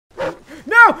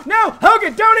No! No!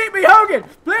 Hogan, don't eat me, Hogan!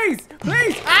 Please!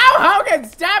 Please! Ow, Hogan,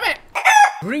 stop it!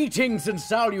 Greetings and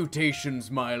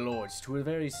salutations, my lords, to a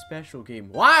very special game.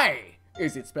 Why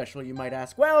is it special, you might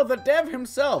ask? Well, the dev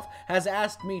himself has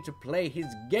asked me to play his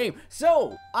game,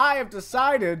 so I have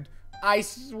decided I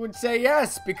would say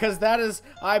yes, because that is,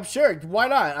 I'm sure, why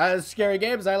not? Scary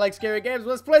games, I like scary games,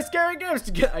 let's play scary games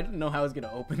together. I didn't know how I was going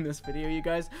to open this video, you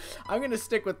guys. I'm going to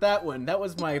stick with that one. That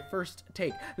was my first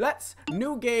take. Let's,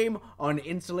 new game on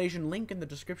installation, link in the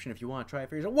description if you want to try it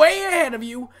for yourself. Way ahead of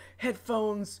you,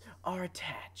 headphones are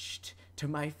attached to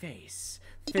my face.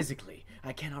 Physically,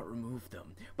 I cannot remove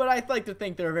them, but I like to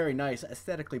think they're a very nice,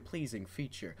 aesthetically pleasing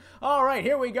feature. All right,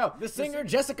 here we go. The singer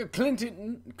Jessica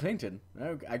Clinton,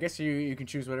 I guess you can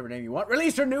choose whatever name you want,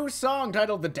 released her new song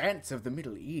titled The Dance of the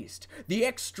Middle East. The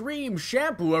Extreme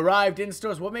shampoo arrived in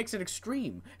stores. What makes it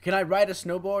extreme? Can I ride a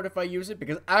snowboard if I use it?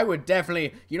 Because I would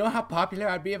definitely, you know how popular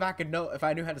I'd be if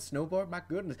I knew how to snowboard? My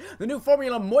goodness. The new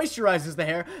formula moisturizes the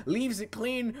hair, leaves it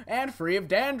clean and free of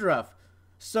dandruff.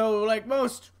 So, like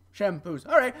most shampoos.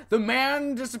 Alright, the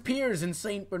man disappears in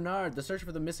St. Bernard. The search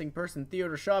for the missing person,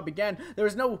 Theodore Shaw, began. There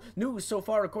is no news so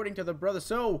far, according to the brother.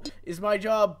 So, is my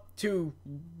job to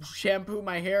shampoo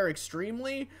my hair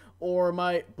extremely? Or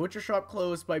my butcher shop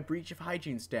closed by breach of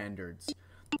hygiene standards?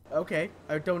 Okay,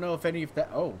 I don't know if any of that...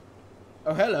 Oh,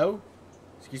 hello.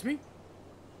 Excuse me?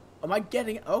 Am I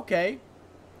getting... Okay.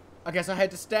 I guess I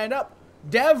had to stand up.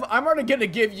 Dev, I'm already gonna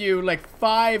give you like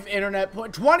 5 internet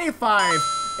points, 25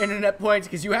 internet points,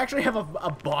 because you actually have a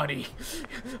body.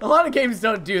 A lot of games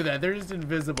don't do that. They're just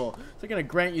invisible. So I'm gonna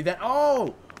grant you that.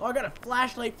 Oh, I got a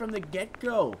flashlight from the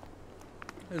get-go.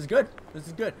 This is good. This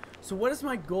is good. So what is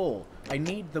my goal? I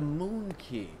need the moon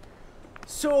key.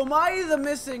 So am I the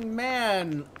missing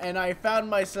man, and I found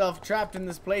myself trapped in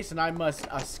this place, and I must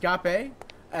escape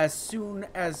as soon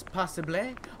as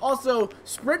possible? Also,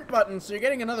 sprint button, so you're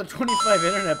getting another 25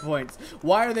 internet points.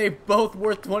 Why are they both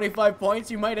worth 25 points,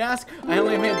 you might ask? I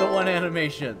only made the one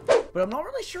animation. But I'm not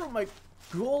really sure what my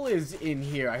goal is in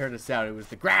here. I heard a sound, it was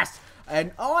the grass.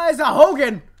 And, oh, it's a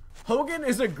Hogan! Hogan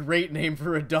is a great name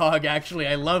for a dog, actually.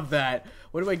 I love that.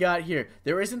 What do I got here?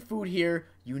 There isn't food here.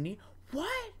 You need...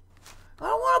 What? I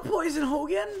don't want to poison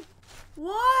Hogan.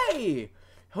 Why?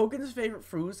 Hogan's favorite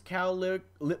foods, cow liver,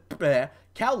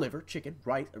 chicken,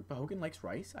 rice. Hogan likes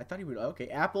rice. I thought he would. Okay,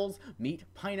 apples, meat,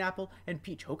 pineapple, and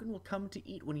peach. Hogan will come to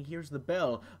eat when he hears the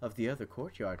bell of the other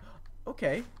courtyard.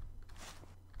 Okay.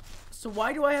 So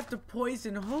why do I have to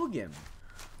poison Hogan?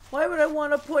 Why would I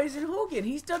want to poison Hogan?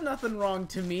 He's done nothing wrong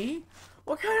to me.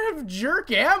 What kind of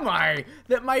jerk am I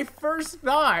that my first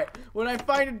thought when I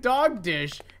find a dog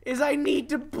dish is I need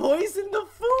to poison the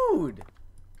food?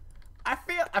 I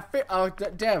feel, oh,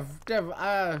 Dev,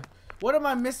 what am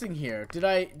I missing here? Did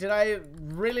I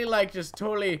really, like, just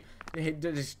totally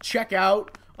just check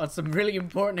out on some really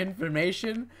important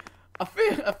information? I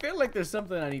feel like there's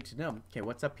something I need to know. Okay,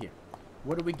 what's up here?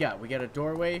 What do we got? We got a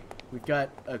doorway. We've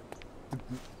got a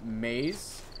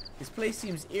maze. This place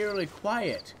seems eerily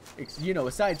quiet, you know,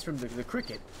 aside from the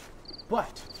cricket.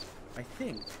 But I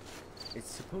think it's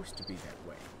supposed to be that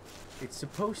way. It's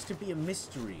supposed to be a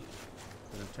mystery.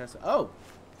 Oh,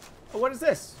 what is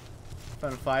this?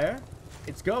 Found a fire.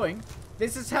 It's going.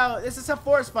 This is how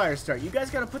forest fires start. You guys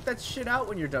gotta put that shit out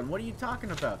when you're done. What are you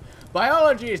talking about?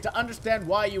 Biology is to understand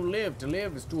why you live. To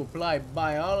live is to apply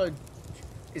biology.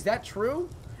 Is that true?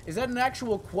 Is that an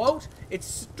actual quote? It's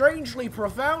strangely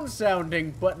profound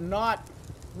sounding, but not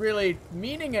really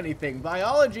meaning anything.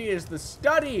 Biology is the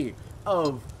study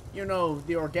of, you know,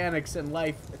 the organics and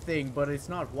life thing, but it's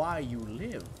not why you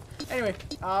live. Anyway,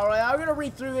 alright, I'm gonna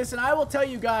read through this and I will tell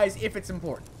you guys if it's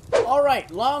important.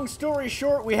 Alright, long story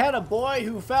short, we had a boy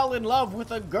who fell in love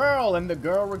with a girl, and the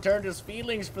girl returned his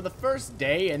feelings for the first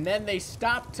day, and then they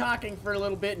stopped talking for a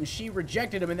little bit and she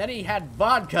rejected him, and then he had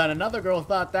vodka, and another girl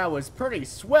thought that was pretty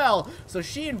swell, so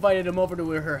she invited him over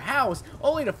to her house,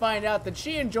 only to find out that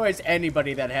she enjoys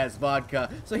anybody that has vodka,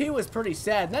 so he was pretty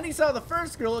sad. And then he saw the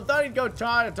first girl and thought he'd go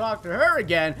try to talk to her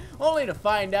again, only to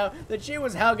find out that she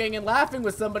was hugging and laughing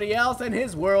with somebody else, and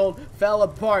his world fell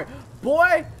apart.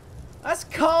 Boy, that's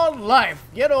called life.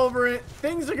 Get over it.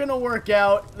 Things are gonna work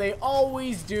out. They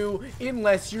always do,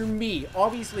 unless you're me.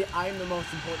 Obviously, I'm the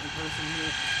most important person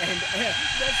here, and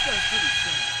that's pretty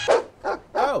sad.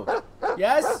 Oh,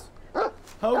 yes?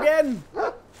 Hogan?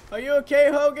 Are you okay,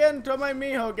 Hogan? Don't mind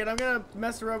me, Hogan. I'm gonna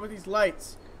mess around with these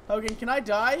lights. Hogan, can I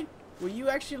die? Will you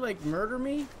actually, like, murder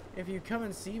me if you come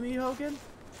and see me, Hogan?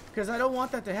 Because I don't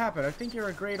want that to happen. I think you're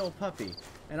a great old puppy,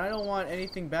 and I don't want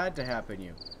anything bad to happen to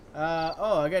you.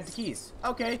 Oh, I got the keys.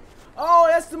 Okay. Oh,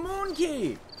 that's the moon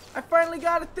key. I finally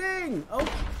got a thing. Oh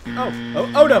no.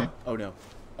 Oh no.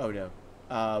 Oh no.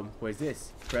 What is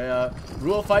this?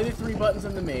 Rule, find the 3 buttons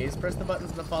in the maze. Press the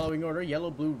buttons in the following order. Yellow,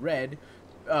 blue, red.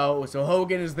 Oh, so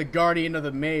Hogan is the guardian of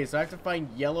the maze. So I have to find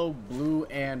yellow, blue,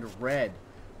 and red.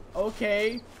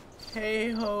 Okay.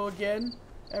 Hey, Hogan.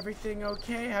 Everything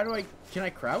okay? How do I... Can I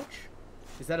crouch?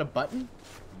 Is that a button?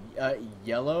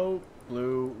 Yellow,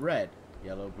 blue, red.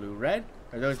 Yellow, blue, red.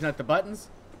 Are those not the buttons?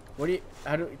 What do you...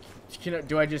 How do...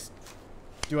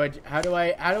 How do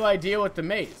I deal with the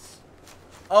maze?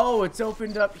 Oh, it's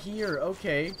opened up here.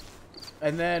 Okay.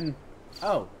 And then...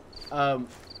 Oh.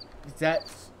 Is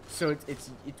that... So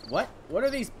it's what? What are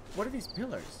these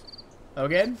pillars?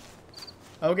 Hogan?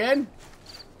 Hogan?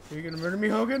 Are you gonna murder me,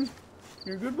 Hogan?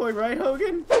 You're a good boy, right,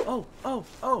 Hogan? Oh.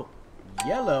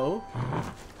 Yellow.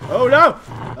 Oh, no!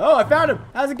 Oh, I found him!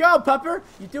 How's it going, pupper?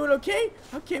 You doing okay?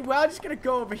 Okay, well, I'm just gonna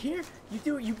go over here.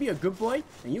 You be a good boy,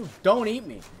 and you don't eat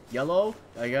me. Yellow,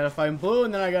 I gotta find blue,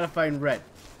 and then I gotta find red.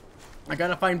 I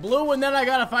gotta find blue, and then I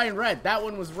gotta find red. That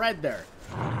one was red there.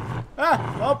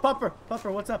 Ah! Oh, Pupper,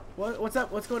 what's up? What's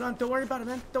up? What's going on? Don't worry about it,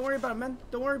 man. Don't worry about it, man.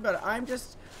 Don't worry about it. I'm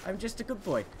just a good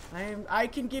boy. I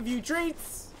can give you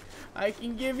treats. I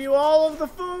can give you all of the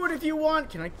food if you want.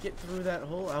 Can I get through that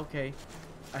hole? Okay.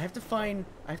 I have to find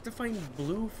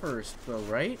blue first, though,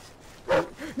 right?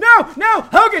 No!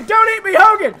 Hogan, don't eat me,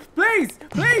 Hogan! Please!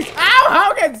 Ow,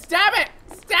 Hogan, stop it!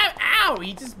 Ow,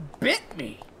 he just bit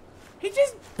me.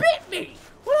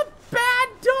 What a bad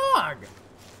dog!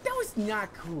 That was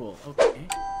not cool. Okay.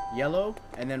 Yellow,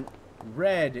 and then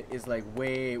red is like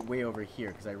way over here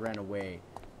because I ran away.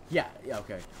 Yeah,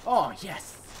 okay. Oh,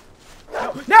 yes.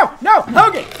 No,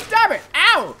 Hogan, stop it!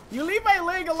 Ow! You leave my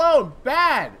leg alone.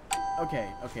 Bad.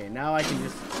 Okay, now I can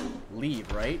just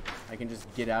leave, right? I can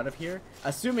just get out of here.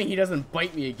 Assuming he doesn't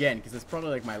bite me again, because it's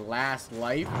probably like my last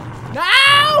life.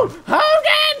 No!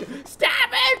 Hogan!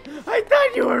 Stop it! I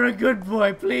thought you were a good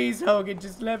boy. Please, Hogan,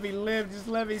 just let me live. Just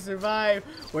let me survive.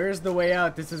 Where's the way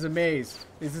out? This is a maze.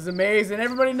 This is a maze, and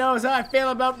everybody knows how I feel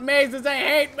about mazes. I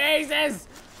hate mazes!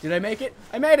 Did I make it?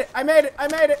 I made it!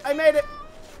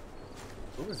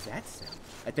 What was that sound?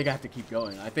 I think I have to keep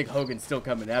going. I think Hogan's still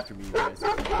coming after me, you guys.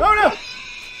 Oh,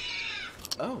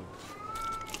 no!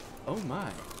 Oh,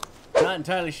 my. Not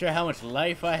entirely sure how much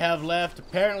life I have left.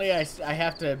 Apparently, I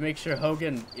have to make sure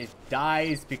Hogan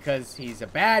dies because he's a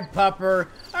bad pupper.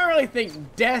 I don't really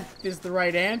think death is the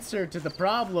right answer to the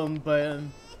problem, but...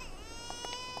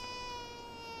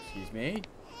 Excuse me?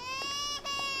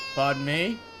 Pardon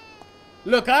me?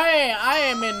 Look, I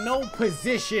am in no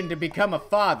position to become a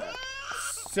father.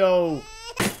 So...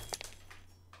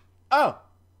 Oh!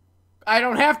 I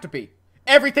don't have to be.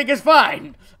 Everything is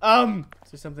fine! Is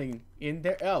there something in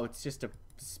there? Oh, it's just a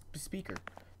speaker.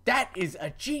 That is a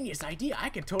genius idea. I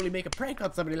could totally make a prank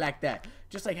on somebody like that.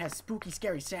 Just like has spooky,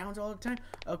 scary sounds all the time.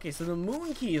 Okay, so the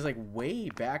moon key is like way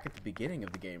back at the beginning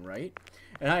of the game, right?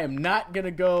 And I am not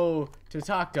gonna go to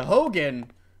talk to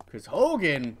Hogan, because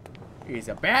Hogan is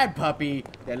a bad puppy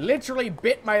that literally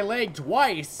bit my leg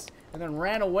twice and then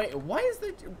ran away. Why is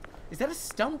there... Is that a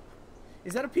stump?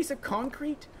 Is that a piece of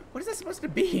concrete? What is that supposed to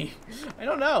be? I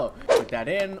don't know. Put that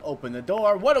in, open the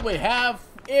door. What do we have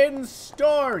in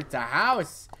store? It's a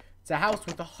house. It's a house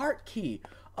with a heart key.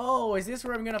 Oh, is this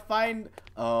where I'm gonna find...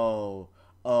 Oh,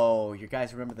 you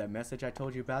guys remember that message I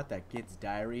told you about? That kid's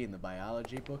diary in the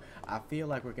biology book? I feel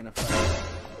like we're gonna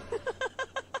find...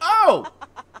 Oh!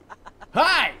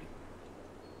 Hi!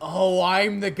 Oh,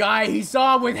 I'm the guy he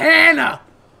saw with Hannah!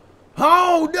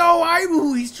 Oh, no, I'm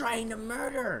who he's trying to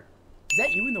murder. Is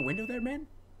that you in the window there, man?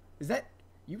 Is that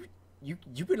you?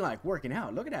 You've been like working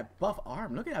out. Look at that buff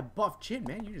arm. Look at that buff chin,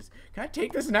 man. Can I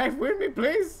take this knife with me,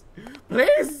 please?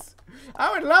 Please?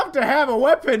 I would love to have a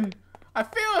weapon. I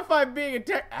feel if I'm being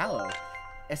attacked. Aloe.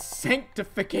 A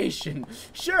sanctification.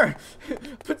 Sure.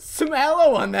 Put some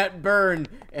aloe on that burn.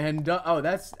 And,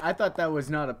 oh, I thought that was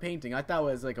not a painting. I thought it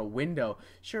was like a window.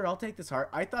 Sure, I'll take this heart.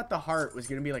 I thought the heart was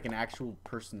going to be like an actual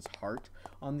person's heart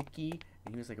on the key.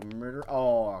 And he was like a murderer.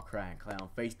 Oh, crying clown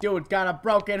face. Dude's got a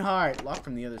broken heart. Locked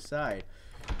from the other side.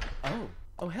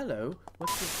 Oh, hello.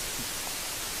 What's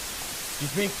this?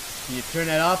 Excuse me? Can you turn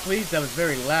that off, please? That was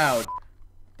very loud.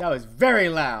 That was very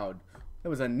loud. That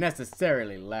was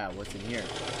unnecessarily loud. What's in here?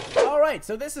 Alright,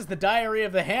 so this is the diary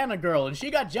of the Hannah girl, and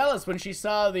she got jealous when she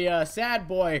saw the sad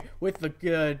boy with the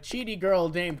cheaty girl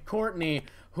named Courtney,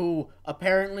 who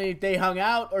apparently they hung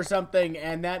out or something,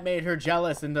 and that made her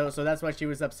jealous, and so that's why she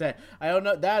was upset. I don't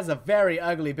know. That is a very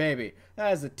ugly baby.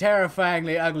 That is a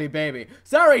terrifyingly ugly baby.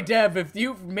 Sorry, Dev, if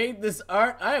you've made this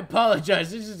art, I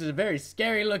apologize. This is a very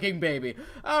scary looking baby.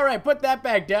 Alright, put that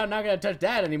back down. Not gonna touch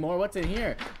that anymore. What's in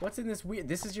here? What's in this weird...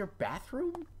 This is your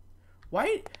bathroom?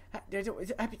 Why?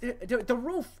 The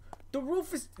roof. The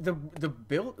roof is the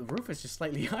roof is just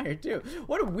slightly higher too.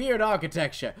 What a weird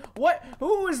architecture.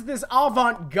 Who is this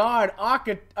avant-garde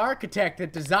architect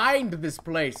that designed this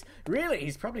place? Really,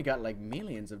 he's probably got like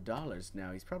millions of dollars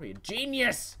now. He's probably a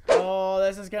genius. Oh,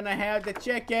 this is gonna have the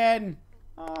chicken.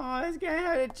 Oh, it's gonna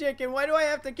have the chicken. Why do I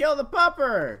have to kill the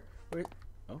pupper?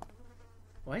 Oh,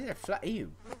 why is it flat?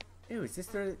 Ew, is this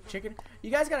the chicken?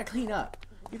 You guys gotta clean up.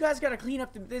 You guys gotta clean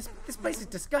up this place is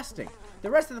disgusting. The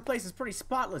rest of the place is pretty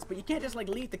spotless, but you can't just like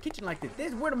leave the kitchen like this.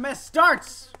 This is where the mess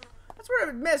starts. That's where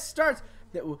the mess starts.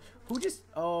 Who just,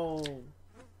 oh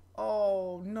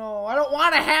no, I don't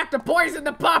want to have to poison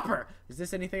the pupper. Is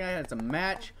this anything I had? It's a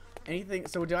match. Anything,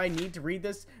 so do I need to read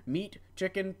this? Meat,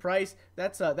 chicken, price,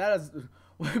 that is,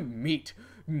 meat.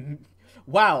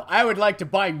 Wow, I would like to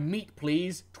buy meat,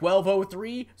 please.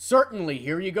 1203? Certainly,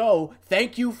 here you go.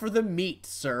 Thank you for the meat,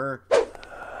 sir.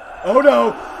 Oh no!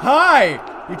 Hi!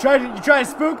 You trying to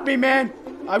spook me, man?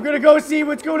 I'm gonna go see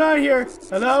what's going on here.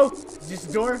 Hello? Is this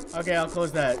the door? Okay, I'll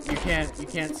close that. You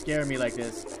can't scare me like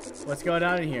this. What's going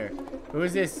on in here? Who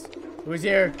is this? Who's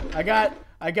here? I got,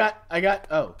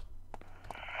 oh.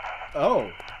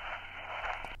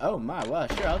 Oh my, well,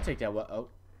 sure, I'll take that. Oh,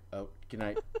 good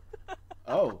night.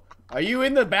 Oh, are you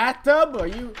in the bathtub? Are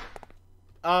you,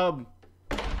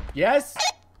 yes?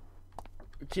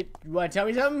 You want to tell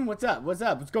me something? What's up?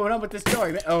 What's going on with this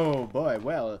story? Oh boy,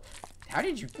 well, how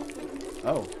did you?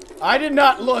 Oh, I did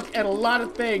not look at a lot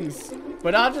of things,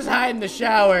 but I'll just hide in the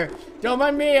shower. Don't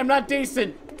mind me, I'm not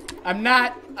decent. I'm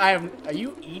not, are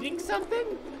you eating something?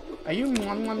 Are you,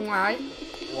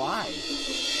 why?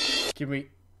 Can we,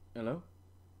 hello?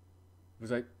 Was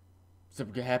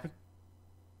something gonna happen?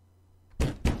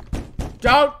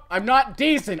 Don't! I'm not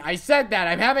decent! I said that!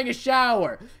 I'm having a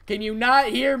shower! Can you not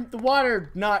hear the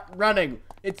water not running?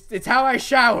 It's how I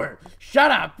shower! Shut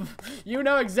up! You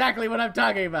know exactly what I'm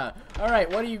talking about.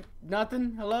 Alright, what are you...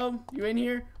 Nothing? Hello? You in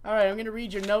here? Alright, I'm gonna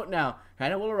read your note now.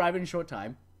 Hannah will arrive in a short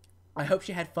time. I hope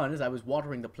she had fun as I was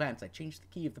watering the plants. I changed the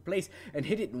key of the place and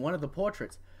hid it in one of the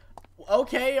portraits.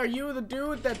 Okay, are you the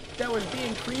dude that was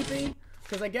being creepy?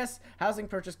 Because I guess housing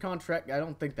purchase contract, I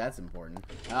don't think that's important.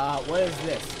 What is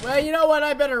this? Well, you know what?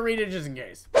 I better read it just in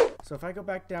case. So if I go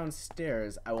back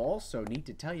downstairs, I will also need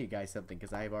to tell you guys something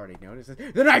because I've already noticed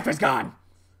it. The knife is gone!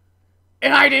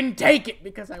 And I didn't take it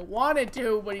because I wanted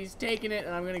to, but he's taking it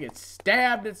and I'm going to get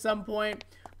stabbed at some point.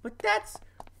 But that's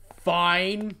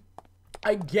fine.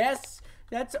 I guess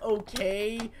that's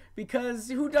okay because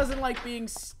who doesn't like being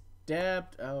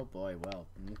stabbed? Oh boy, well,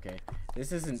 okay.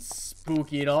 This isn't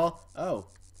spooky at all. Oh.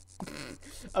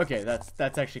 Okay,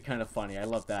 that's actually kind of funny. I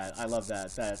love that. I love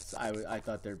that. I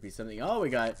thought there'd be something. Oh, we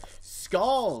got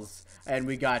skulls and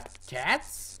we got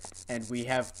cats and we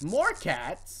have more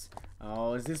cats.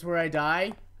 Oh, is this where I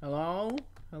die? Hello?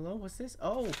 Hello? What's this?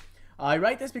 Oh. I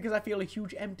write this because I feel a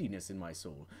huge emptiness in my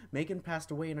soul. Megan passed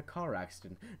away in a car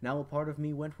accident. Now a part of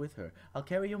me went with her. I'll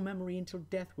carry your memory until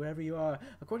death, wherever you are.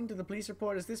 According to the police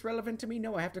report, is this relevant to me?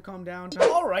 No, I have to calm down.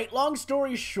 Alright, long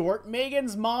story short,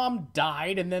 Megan's mom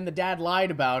died, and then the dad lied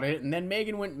about it, and then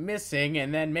Megan went missing,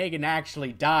 and then Megan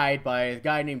actually died by a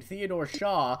guy named Theodore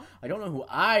Shaw. I don't know who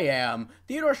I am.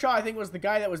 Theodore Shaw, I think, was the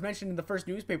guy that was mentioned in the first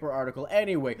newspaper article.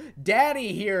 Anyway,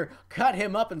 Daddy here cut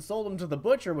him up and sold him to the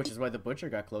butcher, which is why the butcher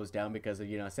got closed down because of,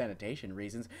 you know, sanitation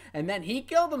reasons. And then he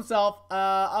killed himself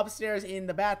upstairs in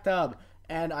the bathtub.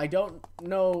 And I don't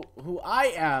know who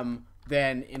I am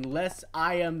then, unless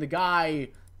I am the guy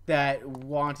that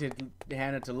wanted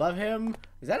Hannah to love him.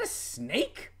 Is that a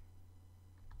snake?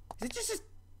 Is it just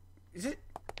is it?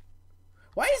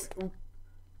 Why is?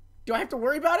 Do I have to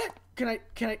worry about it? Can I?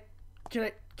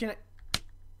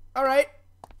 All right,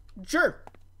 sure.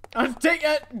 I'll take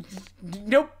it.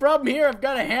 No problem here. I've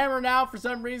got a hammer now for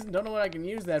some reason. Don't know what I can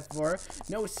use that for.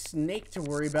 No snake to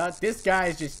worry about. This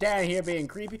guy's just standing here being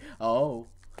creepy. Oh,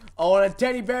 and a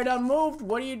teddy bear done moved.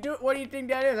 What do you do? What do you think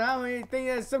that is? I don't think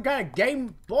that's some kind of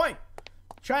Game Boy.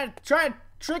 Trying to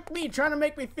trick me, trying to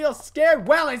make me feel scared.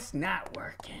 Well, it's not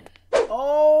working.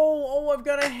 Oh, I've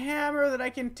got a hammer that I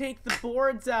can take the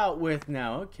boards out with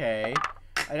now. Okay.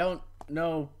 I don't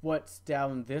know what's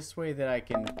down this way that I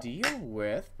can deal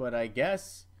with, but I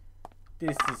guess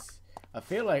this is, I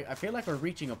feel like we're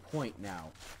reaching a point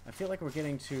now. I feel like we're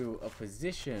getting to a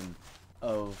position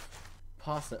of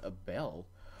a bell.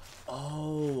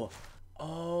 Oh,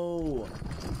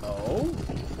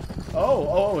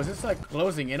 is this like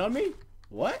closing in on me?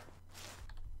 What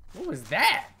was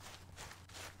that?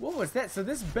 What was that? So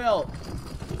this bell,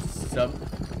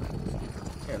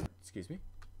 excuse me.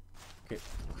 Okay.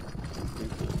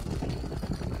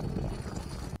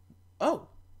 Oh,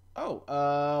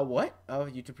 Oh, what? Oh,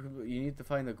 you need to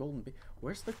find the golden piece.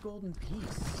 Where's the golden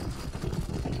piece?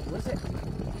 What is it?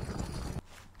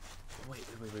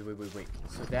 Wait.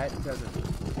 So that does a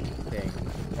thing.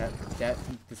 That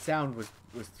the sound was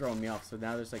throwing me off. So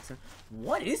now there's like some.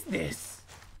 What is this?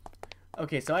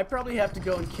 Okay, so I probably have to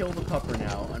go and kill the pupper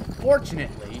now,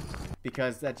 unfortunately,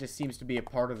 because that just seems to be a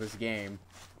part of this game.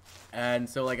 And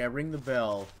so like I ring the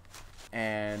bell,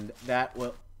 and that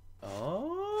will.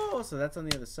 Oh, so that's on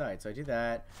the other side. So I do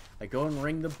that. I go and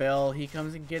ring the bell. He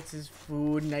comes and gets his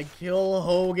food, and I kill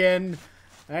Hogan.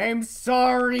 I'm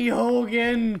sorry,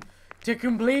 Hogan. To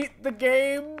complete the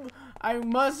game, I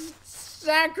must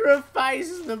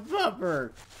sacrifice the pupper,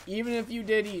 even if you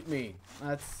did eat me.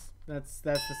 That's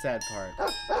the sad part.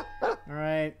 All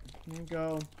right, here we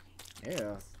go.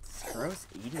 Ew, it's gross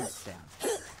eating sound.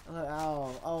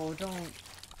 Oh,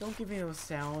 don't give me those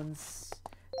sounds.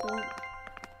 Don't.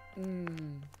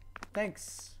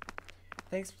 Thanks.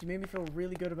 You made me feel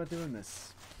really good about doing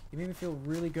this. You made me feel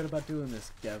really good about doing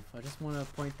this, Dev. I just want to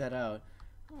point that out.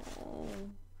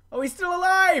 Oh, he's still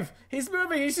alive! He's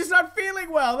moving, he's just not feeling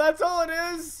well, that's all it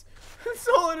is! That's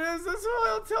all it is, that's all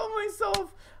I'll tell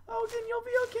myself. Oh, then you'll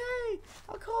be okay.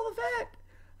 I'll call the vet.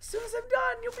 As soon as I'm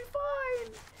done, you'll be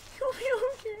fine. You'll be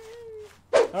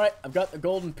okay. Alright, I've got the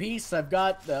golden piece, I've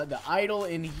got the idol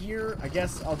in here. I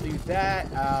guess I'll do that.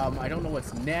 I don't know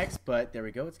what's next, but there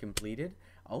we go, it's completed.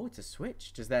 Oh, it's a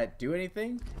switch. Does that do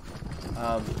anything?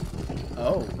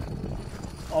 Oh.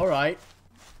 Alright.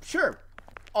 Sure.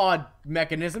 Odd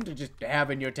mechanism to just have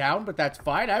in your town, but that's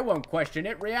fine. I won't question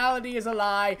it. Reality is a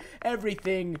lie.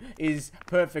 Everything is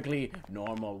perfectly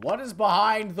normal. What is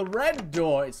behind the red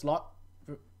door? It's locked.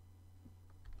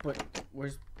 But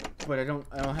where's? But I don't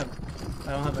have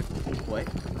a. What?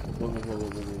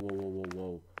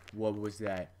 Whoa. What was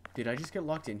that? Did I just get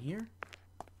locked in here?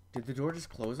 Did the door just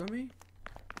close on me?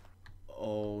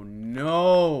 Oh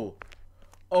no!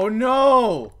 Oh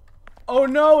no! Oh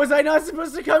no! Was I not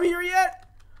supposed to come here yet?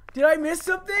 Did I miss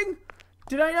something?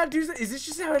 Did I not do something? Is this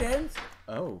just how it ends?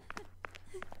 Oh.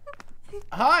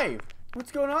 Hi! What's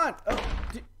going on? Oh,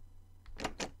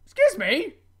 excuse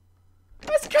me?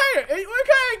 What kind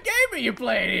of game are you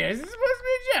playing here? Is this supposed to be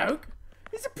a joke?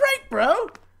 It's a prank, bro!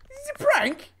 It's a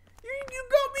prank! You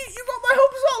got my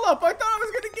hopes all up! I thought I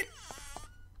was gonna get...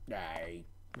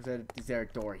 Is there a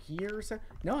door here or something?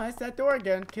 No, that's that door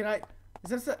again. Can I... Is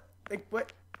this like,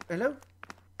 what? Hello?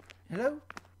 Hello?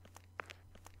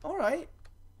 Alright.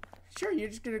 Sure, you're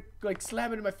just gonna, like,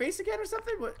 slam it in my face again or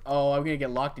something? What? Oh, I'm gonna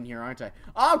get locked in here, aren't I?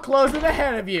 I'll close it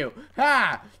ahead of you!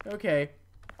 Ha! Okay.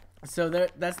 So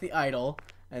that's the idol.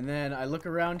 And then I look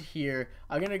around here.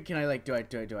 Can I, like, do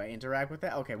I interact with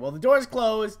that? Okay, well, the door's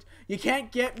closed. You can't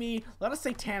get me. A lot of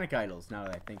satanic idols, now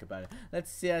that I think about it.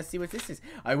 Let's see what this is.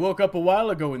 I woke up a while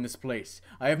ago in this place.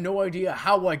 I have no idea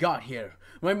how I got here.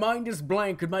 My mind is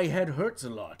blank and my head hurts a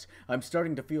lot. I'm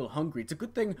starting to feel hungry. It's a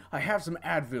good thing I have some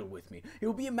Advil with me. It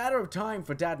will be a matter of time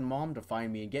for Dad and Mom to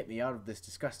find me and get me out of this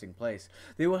disgusting place.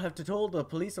 They will have to told the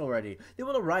police already. They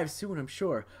will arrive soon, I'm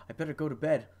sure. I better go to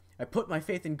bed. I put my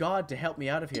faith in God to help me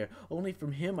out of here. Only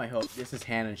from him, I hope. This is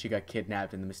Hannah, and she got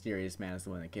kidnapped, and the mysterious man is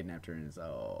the one that kidnapped her, and is...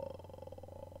 Oh.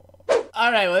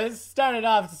 Alright, well, this started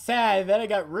off sad, then it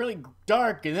got really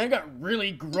dark, and then it got really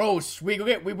gross. We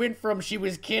went from she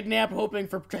was kidnapped, hoping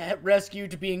for rescue,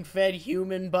 to being fed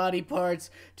human body parts,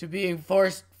 to being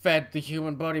force-fed the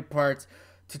human body parts,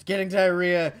 to getting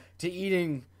diarrhea, to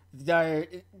eating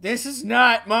diarrhea. This is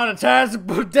not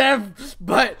monetizable, Dev,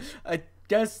 but I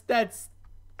guess that's...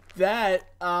 that.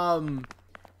 I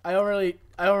don't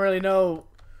really know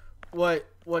what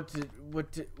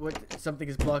something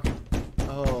is blocking.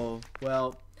 Oh,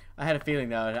 well, I had a feeling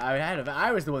though.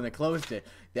 I was the one that closed it.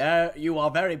 There, you are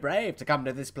very brave to come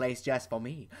to this place just for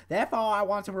me. Therefore, I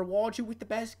want to reward you with the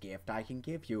best gift I can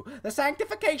give you, the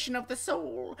sanctification of the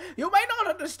soul. You may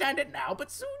not understand it now,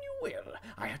 but soon you will.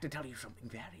 I have to tell you something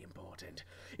very important.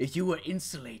 If you were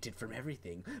insulated from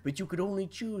everything, but you could only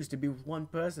choose to be with one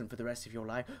person for the rest of your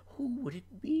life, who would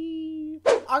it be?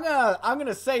 I'm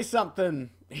gonna say something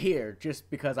here, just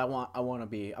because I want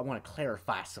to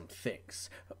clarify some things.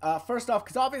 First off,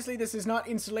 because obviously this is not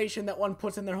insulation that one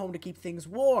puts in their home to keep things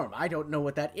warm. I don't know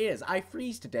what that is. I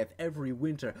freeze to death every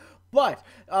winter. But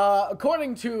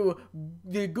according to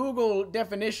the Google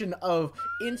definition of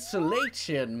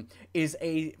insulation, is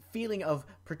a feeling of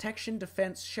protection,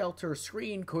 defense, shelter,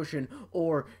 screen, cushion,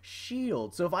 or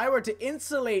shield. So if I were to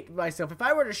insulate myself, if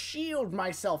I were to shield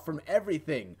myself from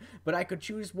everything, but I could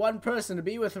choose one person to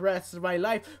be with the rest of my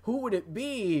life, who would it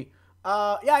be?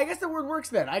 Yeah, I guess the word works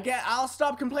then. I'll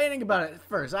stop complaining about it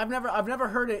first. I've never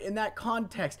heard it in that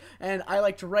context, and I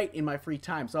like to write in my free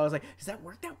time. So I was like, does that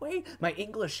work that way? My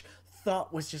English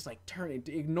thought was just like,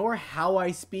 ignore how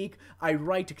I speak. I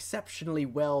write exceptionally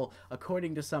well,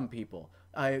 according to some people.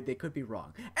 They could be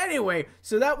wrong. Anyway,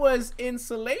 so that was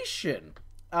Insulation.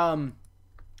 I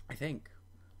think.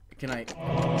 Can I?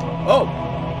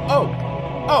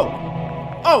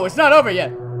 Oh, it's not over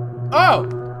yet.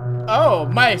 Oh,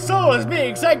 my soul is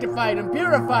being sanctified and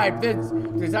purified.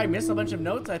 Did I miss a bunch of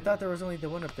notes? I thought there was only the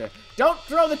one up there. Don't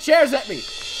throw the chairs at me.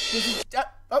 This is,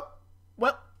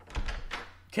 well,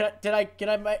 can I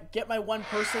get my one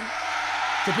person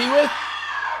to be with?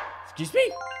 Excuse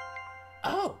me?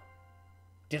 Oh,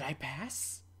 did I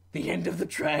pass the end of the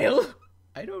trial?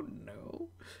 I don't know.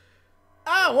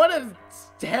 Ah, what a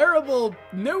terrible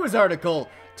news article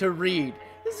to read.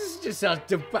 This is just a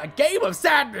game of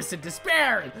sadness and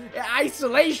despair and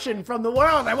isolation from the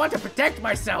world. I want to protect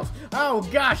myself. Oh,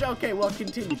 gosh. Okay, well,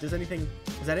 continue. Is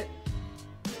that it?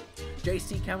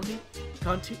 JC County?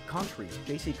 Country.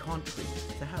 JC Country.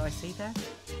 Is that how I say that?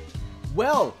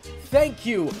 Well, thank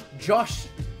you, Josthin.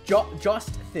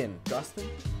 Josthin?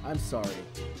 I'm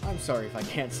sorry if I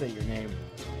can't say your name.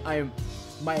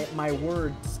 My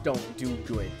words don't do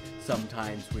good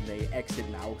sometimes when they exit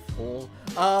mouth hole.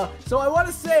 So I want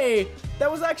to say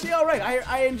that was actually all right.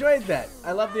 I enjoyed that.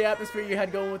 I love the atmosphere you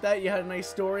had going with that. You had a nice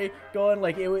story going.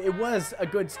 Like, it was a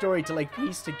good story to, like,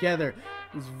 piece together.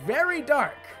 It was very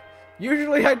dark.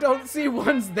 Usually I don't see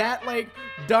ones that, like,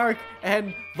 dark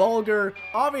and vulgar.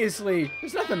 Obviously,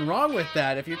 there's nothing wrong with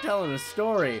that if you're telling a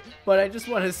story. But I just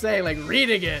want to say, like,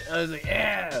 reading it, I was like,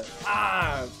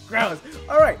 gross.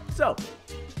 All right, so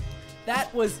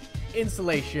that was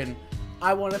Insulation.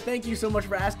 I want to thank you so much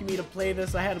for asking me to play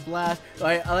this. I had a blast.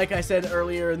 Like I said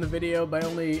earlier in the video, my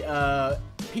only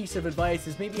piece of advice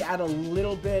is maybe add a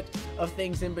little bit of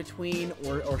things in between,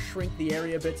 or shrink the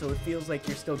area a bit so it feels like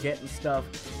you're still getting stuff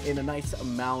in a nice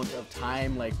amount of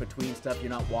time, like between stuff. You're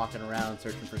not walking around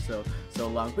searching for so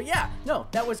long. But yeah, no,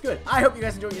 that was good. I hope you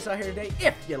guys enjoyed what you saw here today.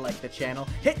 If you like the channel,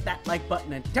 hit that like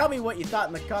button and tell me what you thought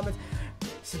in the comments.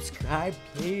 Subscribe,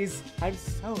 please. I'm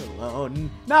so alone.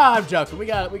 Nah, I'm joking. We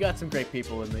got some great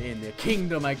people in the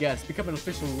kingdom, I guess. Become an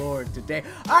official lord today.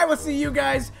 I will see you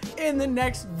guys in the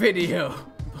next video.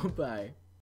 Bye.